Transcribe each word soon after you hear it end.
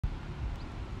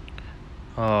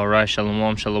All right,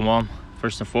 shalom, shalom.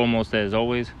 First and foremost, as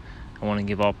always, I want to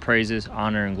give all praises,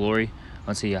 honor, and glory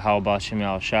unto Yahweh Ba'ashem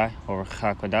Yahushai, or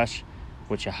Chakadash,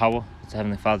 which Yahweh is the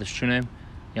Heavenly Father's true name.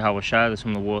 Yahweh Shai, that's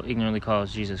whom the world ignorantly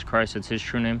calls Jesus Christ, that's his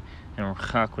true name. And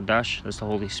Chakadash, that's the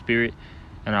Holy Spirit.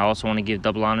 And I also want to give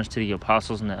double honors to the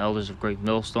apostles and the elders of Great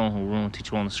Millstone who rule and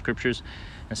teach well in the scriptures.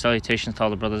 And salutations to all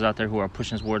the brothers out there who are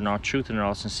pushing his word in all truth and in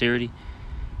all sincerity.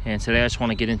 And today I just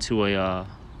want to get into a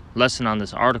lesson on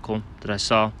this article that I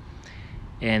saw,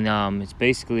 and it's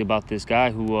basically about this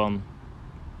guy who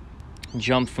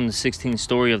jumped from the 16th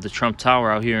story of the Trump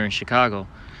Tower out here in Chicago.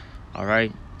 All right,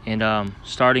 and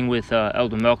starting with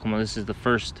Elder Malcolm, this is the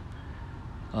first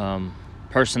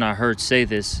person I heard say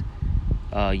this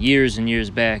years and years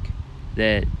back,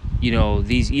 that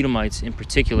these Edomites in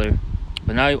particular,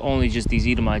 but not only just these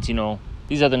Edomites,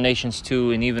 these other nations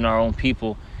too, and even our own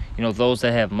people, those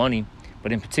that have money,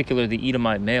 but in particular the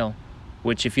Edomite male,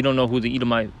 which, if you don't know who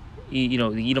the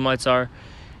Edomites are,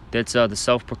 that's the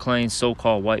self-proclaimed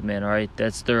so-called white man. All right,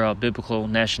 that's their biblical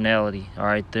nationality. All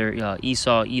right, they're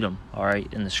Esau, Edom. All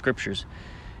right, in the scriptures.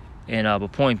 And the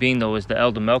point being, though, is the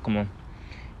Elder Malcolm,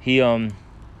 he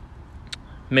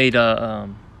made a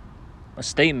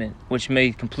statement which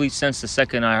made complete sense the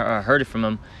second I heard it from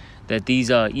him, that these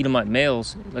Edomite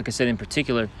males, like I said, in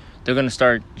particular, they're going to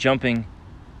start jumping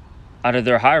out of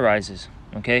their high rises.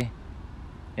 Okay,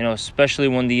 especially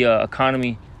when the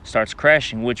economy starts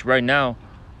crashing, which right now,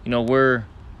 we're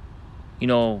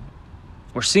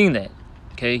seeing that.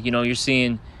 Okay, you're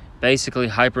seeing basically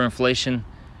hyperinflation,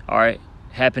 all right,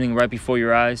 happening right before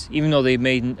your eyes. Even though they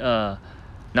may not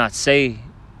say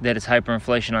that it's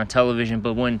hyperinflation on television,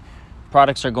 but when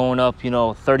products are going up,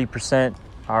 30%,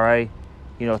 all right,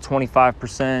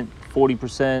 25%,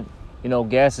 40%,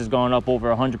 gas is going up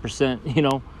over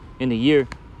 100%, in a year.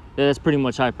 That's pretty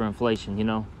much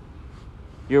hyperinflation.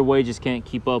 Your wages can't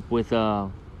keep up with the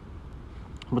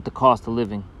cost of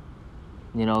living.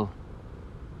 It's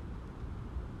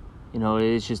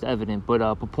just evident.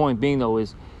 But the point being, though,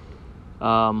 is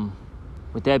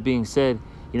with that being said,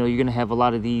 you're gonna have a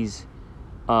lot of these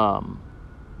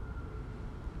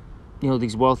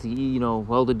these wealthy,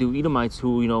 well-to-do Edomites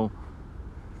who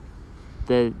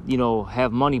that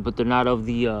have money, but they're not of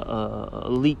the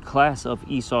elite class of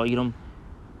Esau, Edom.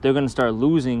 They're going to start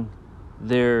losing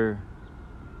their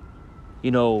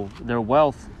their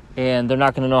wealth, and they're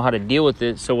not going to know how to deal with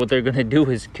it. So what they're going to do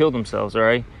is kill themselves. All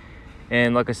right.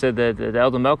 And like I said, the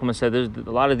Elder Malcolm said, there's a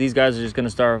lot of these guys are just going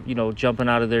to start jumping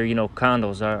out of their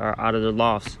condos or out of their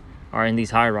lofts, or in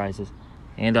these high rises.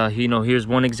 And here's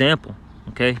one example.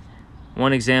 Okay,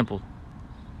 one example.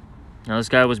 Now this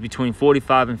guy was between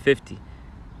 45 and 50.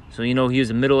 So, he was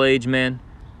a middle-aged man,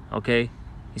 okay?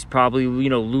 He's probably,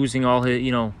 losing all his,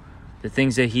 the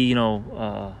things that he,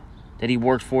 that he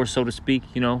worked for, so to speak,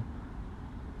 he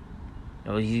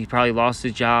probably lost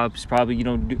his job. He's probably,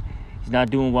 he's not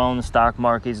doing well in the stock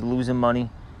market. He's losing money.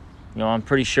 I'm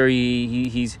pretty sure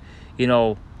he's,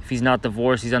 if he's not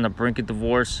divorced, he's on the brink of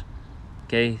divorce,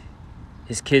 okay?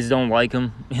 His kids don't like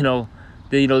him,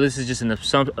 this is just an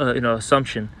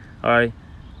assumption, all right?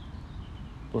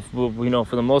 But,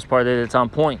 for the most part, it's on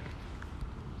point.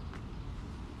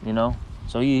 So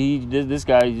this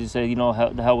guy just said,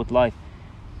 the hell with life.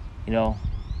 The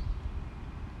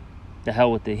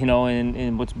hell with it.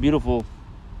 And what's beautiful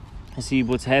to see,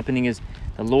 what's happening is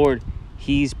the Lord,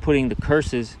 he's putting the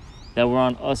curses that were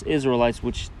on us Israelites,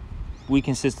 which we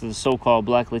consist of the so-called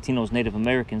Black, Latinos, Native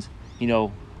Americans.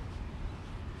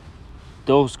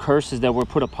 Those curses that were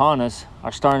put upon us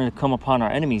are starting to come upon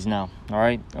our enemies now. All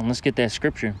right, and let's get that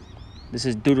scripture. This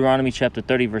is Deuteronomy chapter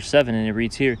 30, verse 7, and it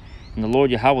reads here, "And the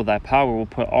Lord Yahweh thy power will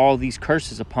put all these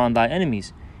curses upon thy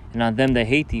enemies, and on them that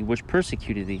hate thee, which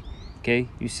persecuted thee." Okay,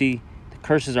 you see, the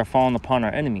curses are falling upon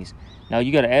our enemies. Now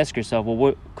you got to ask yourself, well,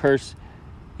 what curse,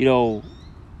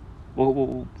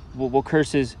 what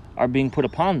curses are being put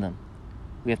upon them?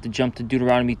 We have to jump to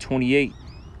Deuteronomy 28,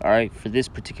 all right, for this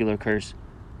particular curse.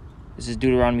 This is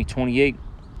Deuteronomy 28,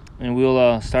 and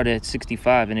we'll start at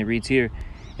 65, and it reads here,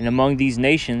 "And among these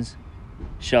nations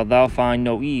shalt thou find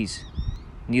no ease,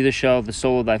 neither shall the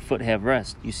sole of thy foot have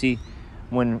rest." You see,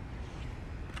 when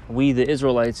we, the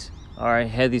Israelites, all right,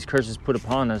 had these curses put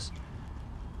upon us,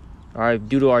 all right,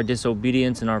 due to our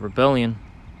disobedience and our rebellion,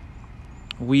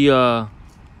 we had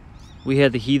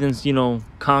the heathens,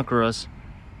 conquer us,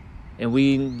 and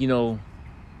we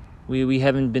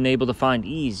haven't been able to find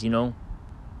ease,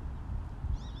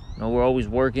 we're always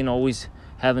working, always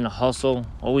having to hustle,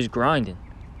 always grinding.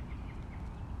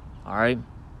 All right.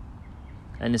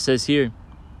 And it says here,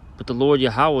 "But the Lord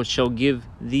Yahweh shall give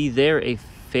thee there a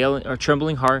failing or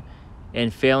trembling heart,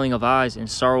 and failing of eyes, and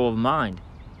sorrow of mind.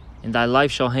 And thy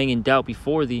life shall hang in doubt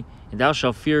before thee, and thou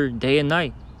shalt fear day and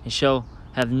night, and shall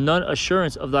have none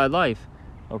assurance of thy life.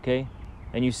 Okay?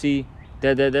 And you see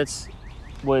that's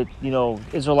what,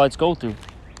 Israelites go through.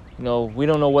 We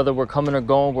don't know whether we're coming or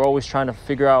going. We're always trying to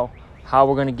figure out how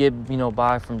we're going to get,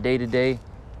 by from day to day.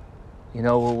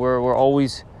 We're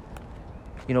always,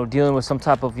 dealing with some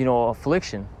type of,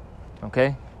 affliction.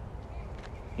 Okay?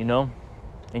 And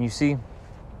you see,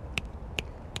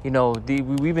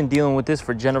 we've been dealing with this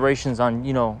for generations on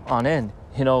end,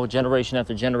 generation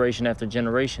after generation after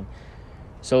generation.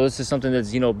 So this is something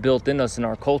that's, built in us in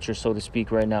our culture, so to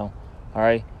speak, right now. All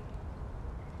right.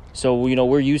 So,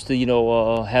 we're used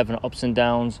to, having ups and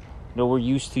downs. We're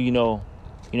used to,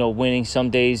 winning some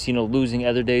days, losing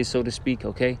other days, so to speak.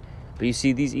 Okay. But you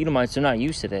see, these Edomites, they're not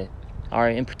used to that. All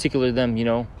right. In particular, them,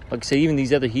 like I say, even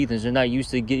these other heathens, they're not used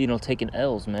to taking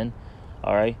L's, man.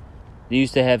 All right. They're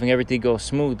used to having everything go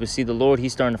smooth. But see, the Lord,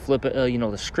 he's starting to flip it,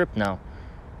 the script now.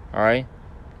 All right.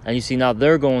 And you see, now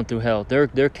they're going through hell.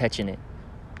 They're catching it.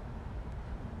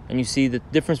 And you see, the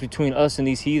difference between us and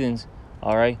these heathens,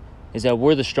 all right, is that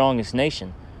we're the strongest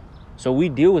nation. So we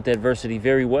deal with adversity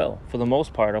very well, for the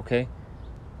most part, okay?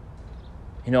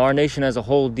 Our nation as a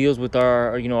whole deals with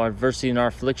our adversity and our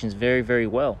afflictions very, very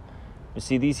well. But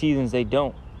see, these heathens, they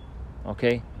don't,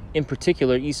 okay? In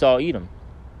particular, Esau, Edom.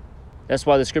 That's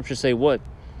why the scriptures say what?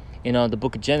 In the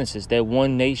book of Genesis, that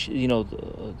one nation,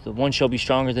 the one shall be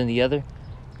stronger than the other,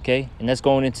 okay? And that's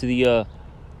going into the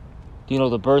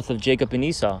birth of Jacob and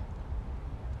Esau.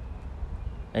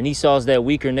 And Esau's that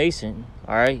weaker nation,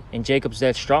 all right? And Jacob's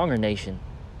that stronger nation.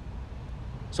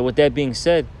 So with that being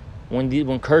said, when these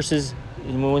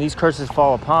curses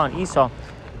fall upon Esau,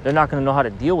 they're not going to know how to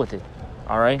deal with it,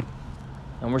 all right?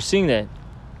 And we're seeing that.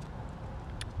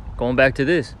 Going back to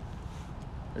this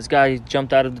guy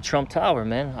jumped out of the Trump Tower,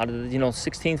 man, out of the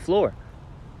 16th floor,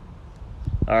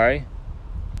 all right?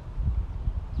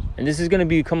 And this is going to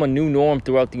become a new norm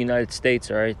throughout the United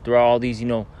States, all right? Throughout all these,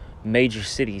 major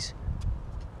cities.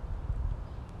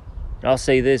 And I'll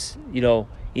say this, you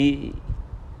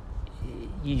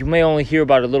may only hear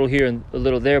about it a little here and a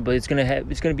little there, but it's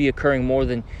gonna be occurring more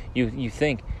than you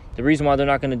think. The reason why they're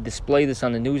not going to display this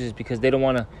on the news is because they don't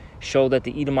want to show that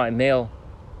the Edomite male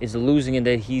is losing and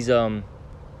that he's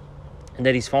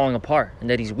falling apart and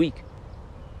that he's weak.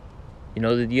 You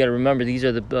got to remember, these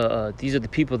are the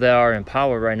people that are in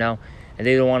power right now, and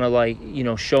they don't want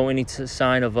to show any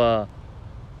sign of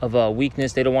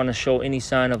weakness. They don't want to show any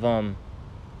sign of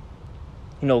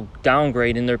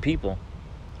downgrade in their people.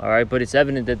 All right, but it's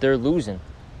evident that they're losing.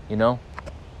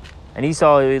 And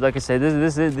Esau, like I said,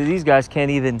 these guys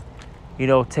can't even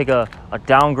take a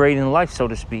downgrade in life, so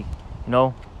to speak.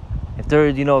 If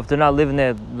they're not living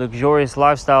that luxurious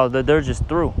lifestyle, they're just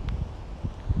through.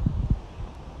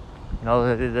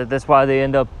 That's why they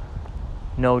end up,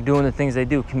 doing the things they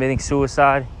do, committing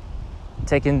suicide,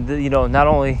 taking, not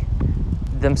only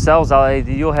themselves out.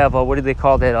 You'll have what do they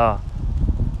call that?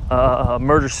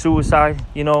 Murder-suicide,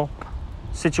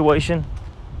 situation.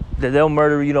 That they'll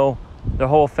murder, their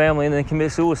whole family and then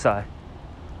commit suicide.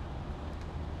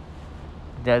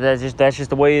 That's just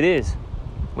the way it is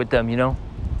with them, All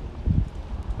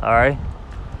right.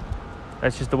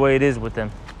 That's just the way it is with them.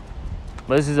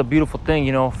 But this is a beautiful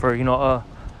thing,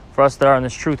 for us that are in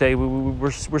this truth. Hey,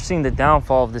 we're seeing the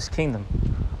downfall of this kingdom.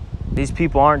 These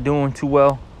people aren't doing too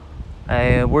well,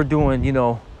 and we're doing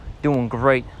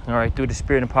great. All right, through the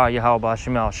Spirit and power of Yahweh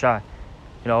B'Shem Al-Shai.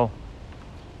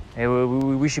 Hey,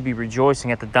 we should be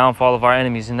rejoicing at the downfall of our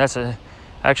enemies, and that's a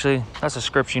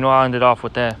scripture. I'll end it off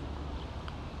with that.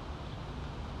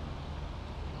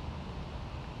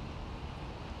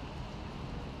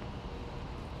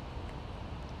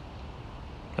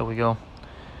 There we go.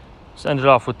 Let's end it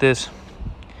off with this. It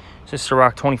says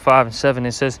Sirach 25:7.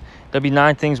 It says, "There be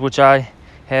 9 things which I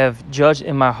have judged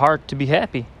in my heart to be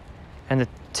happy, and the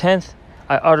 10th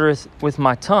I uttereth with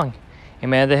my tongue. A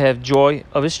man that have joy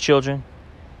of his children,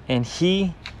 and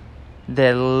he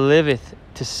that liveth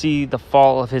to see the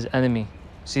fall of his enemy."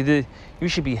 See, you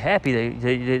should be happy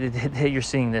that you're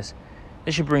seeing this.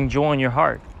 It should bring joy in your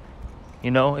heart.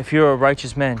 If you're a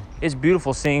righteous man, it's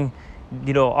beautiful seeing,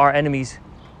 our enemies,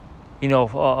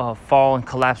 fall and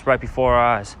collapse right before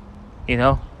our eyes.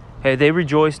 Hey, they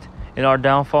rejoiced in our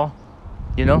downfall,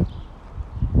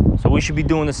 So we should be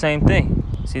doing the same thing.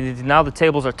 See, now the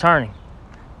tables are turning.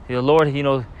 The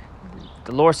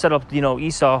Lord set up,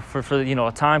 Esau for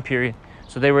a time period,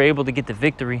 so they were able to get the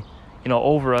victory,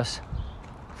 over us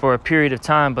for a period of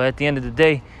time. But at the end of the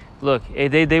day, look,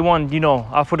 they won,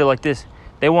 I'll put it like this.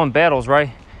 They won battles, right?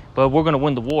 But we're going to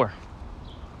win the war.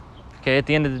 Okay, at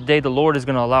the end of the day, the Lord is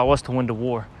going to allow us to win the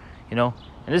war, you know.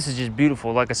 And this is just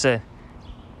beautiful. Like I said,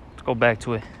 let's go back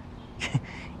to it.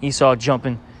 Esau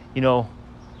jumping, you know,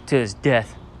 to his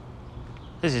death.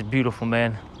 This is beautiful,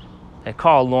 man. Hey,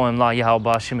 call Elohim La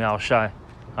Yahweh Shem Al Shai.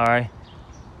 All right.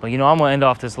 But, you know, I'm going to end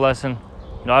off this lesson.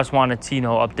 You know, I just wanted to, you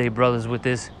know, update brothers with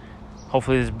this.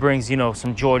 Hopefully this brings, you know,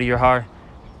 some joy to your heart.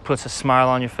 Puts a smile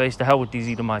on your face. To hell with these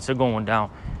Edomites. They're going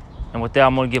down. And with that,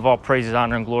 I'm going to give all praises,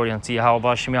 honor, and glory unto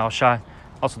Yahweh Shem Al Shai.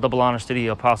 Also, double honors to the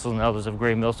apostles and elders of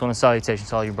Great Millstone, and salutations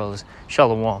to all you brothers.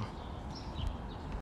 Shalom.